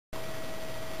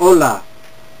Hola,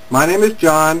 my name is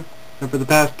John, and for the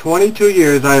past 22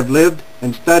 years I have lived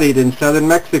and studied in southern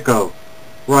Mexico,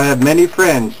 where I have many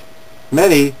friends,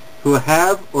 many who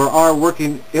have or are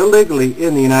working illegally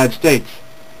in the United States.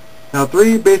 Now,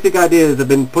 three basic ideas have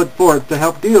been put forth to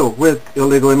help deal with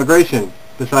illegal immigration,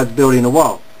 besides building a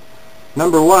wall.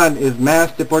 Number one is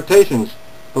mass deportations,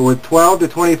 but with 12 to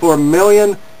 24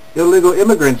 million illegal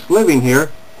immigrants living here,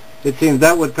 it seems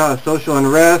that would cause social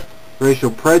unrest,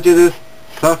 racial prejudice,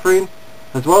 suffering,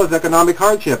 as well as economic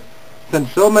hardship,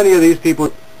 since so many of these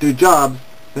people do jobs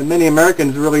that many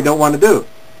Americans really don't want to do.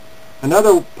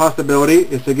 Another possibility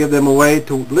is to give them a way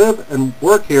to live and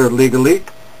work here legally,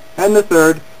 and the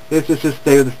third is to just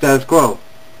stay with the status quo.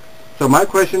 So my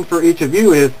question for each of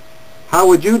you is, how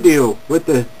would you deal with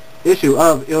the issue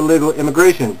of illegal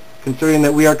immigration, considering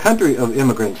that we are a country of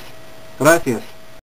immigrants? Gracias.